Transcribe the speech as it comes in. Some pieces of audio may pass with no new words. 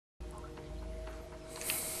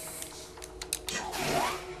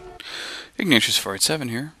Ignatius487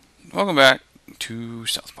 here. Welcome back to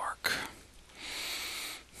South Park.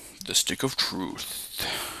 The Stick of Truth.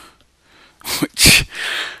 Which,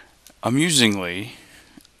 amusingly,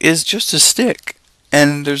 is just a stick.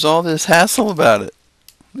 And there's all this hassle about it.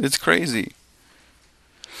 It's crazy.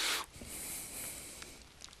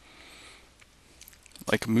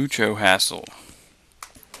 Like mucho hassle.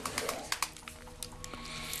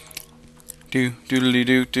 Doodly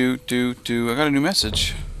do. I got a new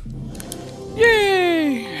message.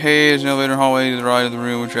 Yay! Hey, there's an elevator hallway to the right of the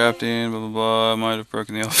room we're trapped in. Blah blah blah. I might have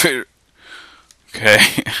broken the elevator. Okay.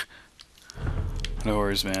 No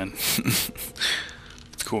worries, man.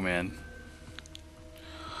 It's cool, man.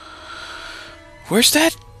 Where's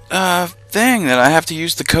that thing that I have to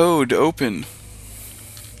use the code to open?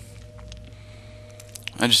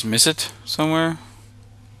 I just miss it somewhere.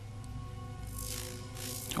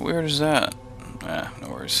 How weird is that? Ah, no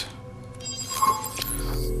worries.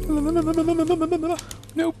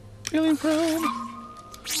 Nope. Alien prone.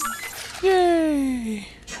 Yay!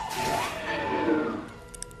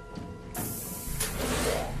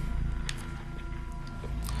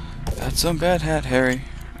 That's some bad hat, Harry.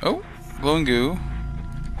 Oh, glowing goo.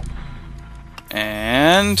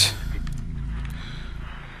 And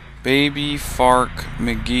Baby Fark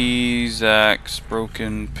McGee Zach's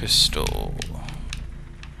broken pistol.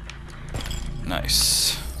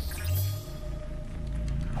 Nice.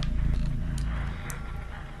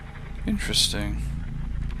 Interesting.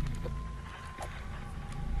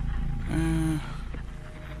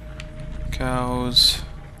 Cows.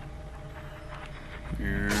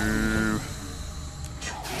 Moo.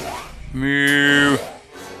 Moo.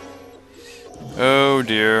 Oh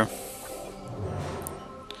dear.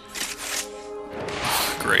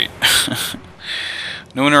 Great.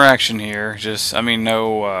 No interaction here. Just, I mean,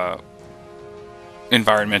 no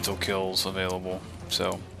environmental kills available.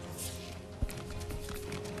 So.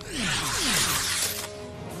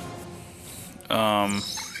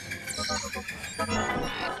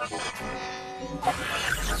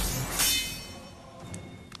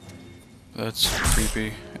 That's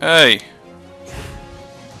creepy. Hey!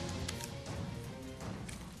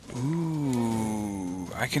 Ooh,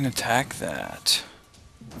 I can attack that.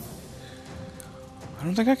 I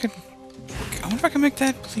don't think I could. I wonder if I can make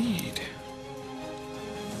that bleed.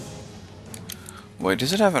 Wait,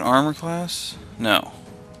 does it have an armor class? No.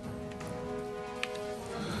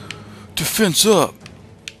 Defense up!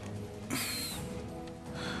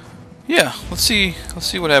 Yeah, let's see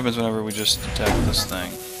what happens whenever we just attack this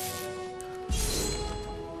thing.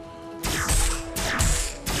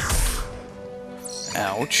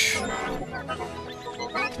 Ouch.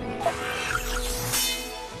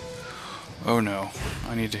 Oh no,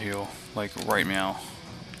 I need to heal. Like, right meow.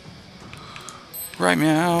 Right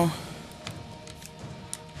meow.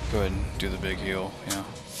 Go ahead and do the big heal, yeah.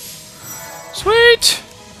 Sweet!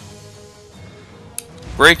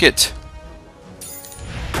 Break it!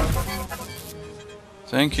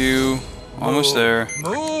 Thank you. Almost there.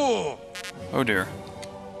 Oh dear.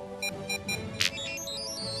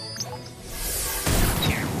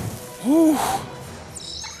 Whew.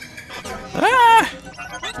 Ah!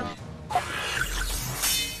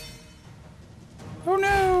 Oh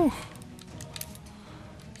no!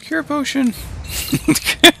 Cure potion.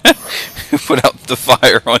 Put out the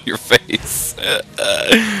fire on your face.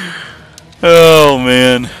 Oh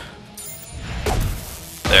man.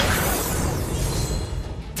 There.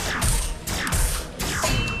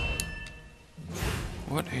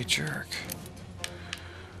 What a jerk.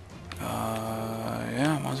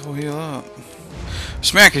 Yeah, might as well heal up.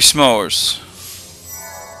 Smacky s'mores.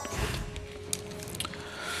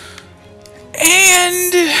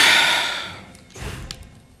 And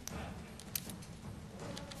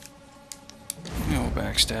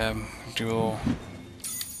backstab. Do a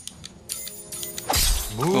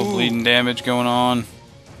little bleeding damage going on.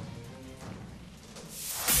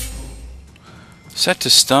 Set to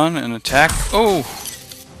stun and attack. Oh!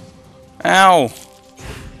 Ow!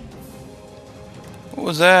 What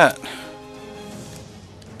was that?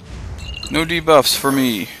 No debuffs for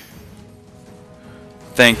me.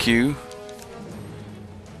 Thank you.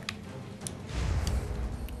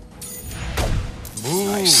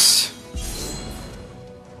 Nice.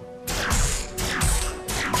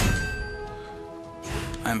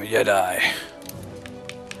 I'm a Jedi.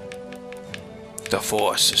 The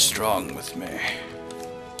Force is strong with me.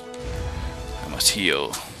 I must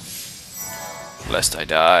heal, lest I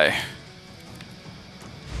die.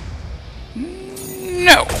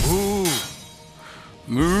 No! Moo!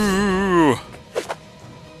 Moo!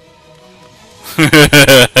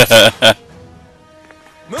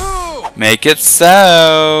 Make it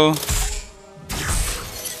so!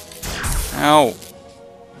 Ow.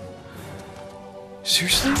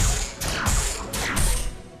 Seriously?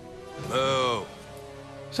 Moo.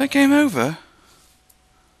 Is that game over?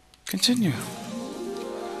 Continue.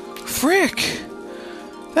 Frick!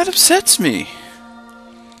 That upsets me.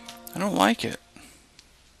 I don't like it.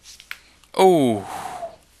 Oh.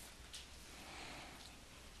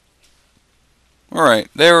 Alright,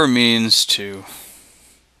 there are means to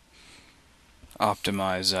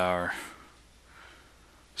optimize our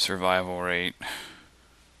survival rate.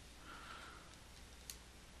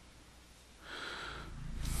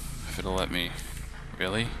 If it'll let me.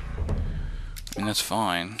 Really? I mean, that's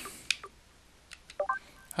fine.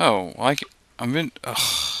 Oh, I'm in. Ugh.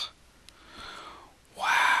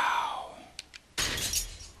 Wow.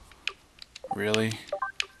 Really?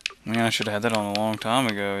 Man, I should have had that on a long time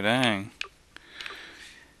ago. Dang.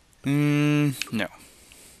 No.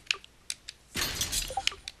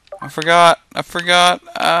 I forgot.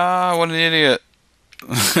 Ah, what an idiot.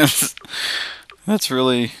 That's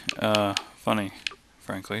really funny,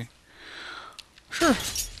 frankly. Sure.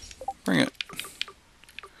 Bring it.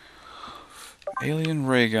 Alien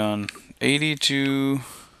ray gun. 82.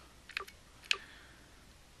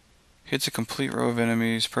 Hits a complete row of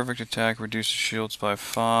enemies. Perfect attack. Reduces shields by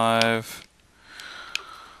 5.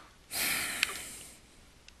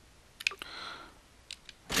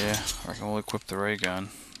 Yeah, I can only equip the ray gun.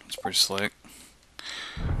 That's pretty slick.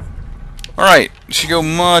 Alright, it should go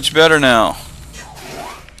much better now.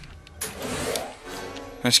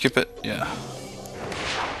 Can I skip it? Yeah.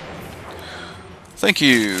 Thank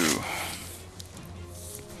you.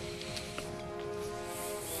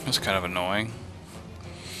 That's kind of annoying.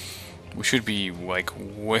 We should be like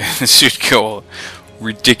way. This should go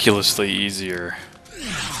ridiculously easier.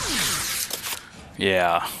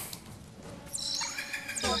 Yeah.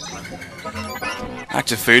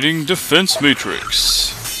 Activating defense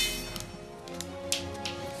matrix.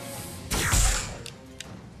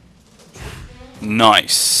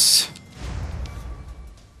 Nice.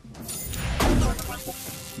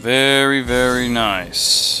 Very, very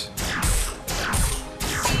nice.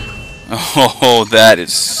 Oh, that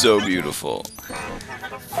is so beautiful.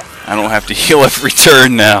 I don't have to heal every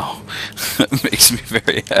turn now. That makes me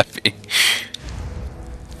very happy.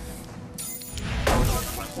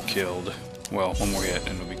 Killed. Well, one more hit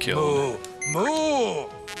and it'll be killed. Moo.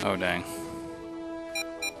 Oh, dang.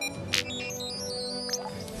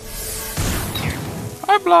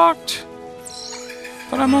 I blocked.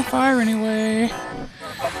 But I'm on fire anyway.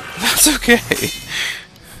 That's okay.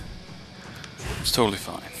 It's totally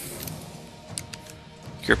fine.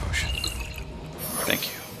 Cure potion. Thank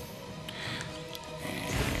you.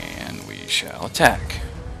 And we shall attack.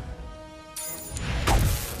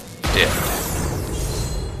 Dead.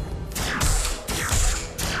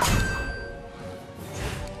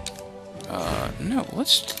 No,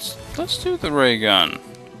 let's do the ray gun.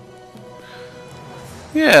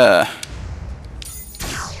 Yeah.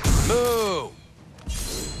 Moo.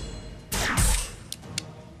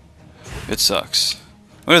 It sucks.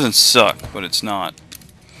 Well, it doesn't suck, but it's not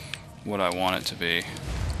what I want it to be.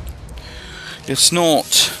 It's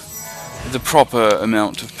not the proper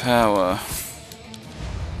amount of power.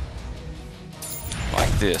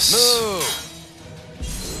 Like this. Moo.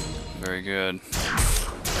 Very good.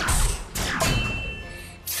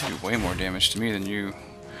 You do way more damage to me than you,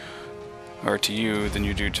 or to you than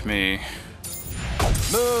you do to me.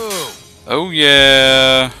 Moo. Oh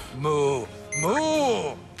yeah. Moo.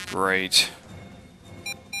 Moo. Great.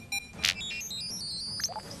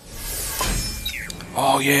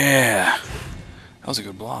 Oh yeah. That was a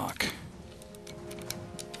good block.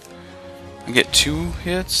 I get 2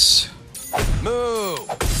 hits. Moo.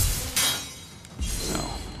 No,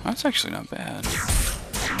 that's actually not bad.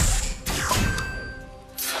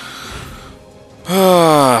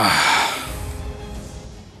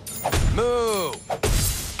 Moo.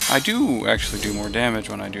 I do actually do more damage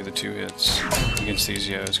when I do the 2 hits against these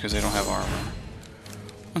Yos because they don't have armor.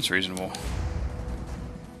 That's reasonable.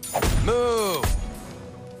 Moo.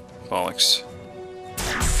 Bollocks.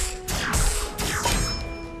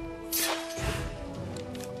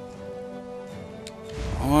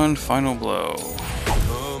 One final blow.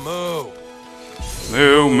 Moo. Moo.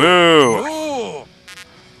 Moo moo. Moo.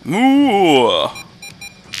 Moo.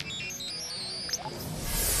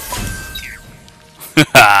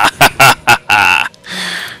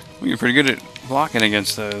 You're pretty good at blocking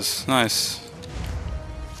against those. Nice.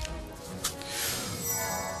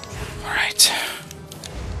 Alright.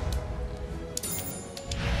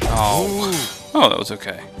 Oh. Oh, that was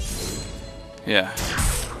okay. Yeah.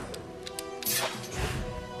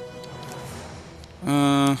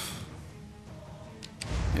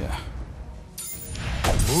 Yeah.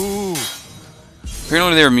 Move.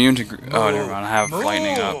 Apparently they're immune to... Oh, never Move. mind. I have Move.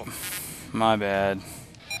 lightning up. My bad.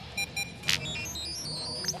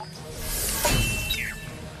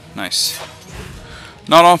 Nice.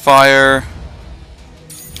 Not on fire.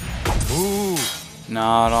 Move.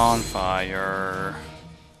 Not on fire.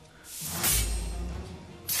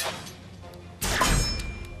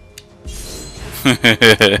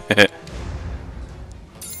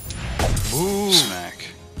 Move. Smack.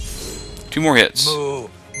 2 more hits. Move.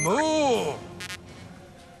 Move.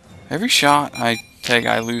 Every shot I take,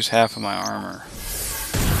 I lose half of my armor.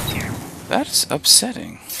 That's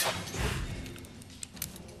upsetting.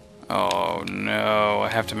 Oh no, I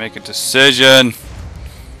have to make a decision.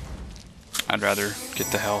 I'd rather get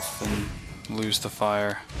the health than lose the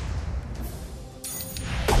fire.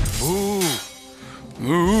 Move.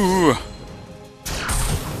 Moo!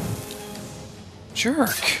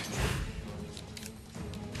 Jerk.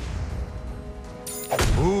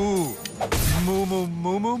 Move. Moo, moo,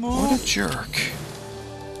 moo, moo, moo. What a jerk.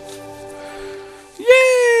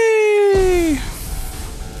 Yay!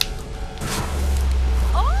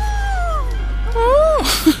 Oh!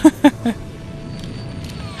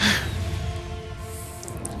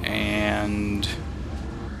 And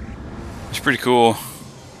it's pretty cool.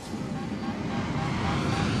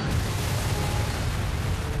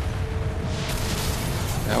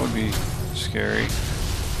 That would be scary.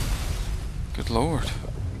 Good lord.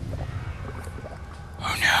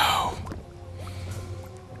 Oh no.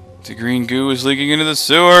 The green goo is leaking into the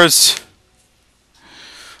sewers.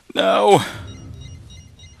 No.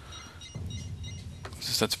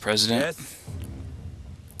 Is that the president? Yes.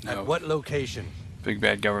 No. At what location? Big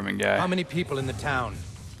bad government guy. How many people in the town?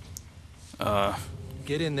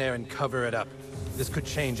 Get in there and cover it up. This could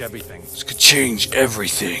change everything. This could change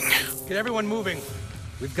everything. Get everyone moving.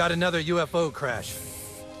 We've got another UFO crash.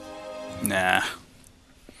 Nah.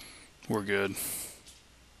 We're good.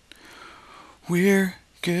 We're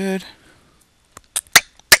good.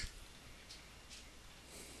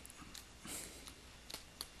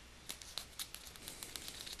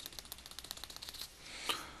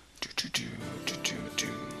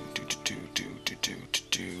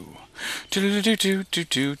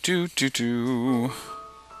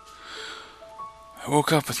 I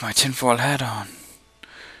woke up with my tinfoil hat on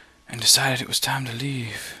and decided it was time to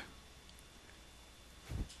leave.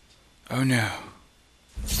 Oh no.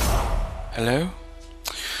 Hello?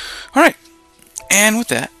 Alright, and with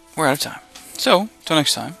that, we're out of time. So, till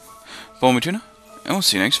next time, Bomi Tuna, and we'll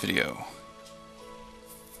see you next video.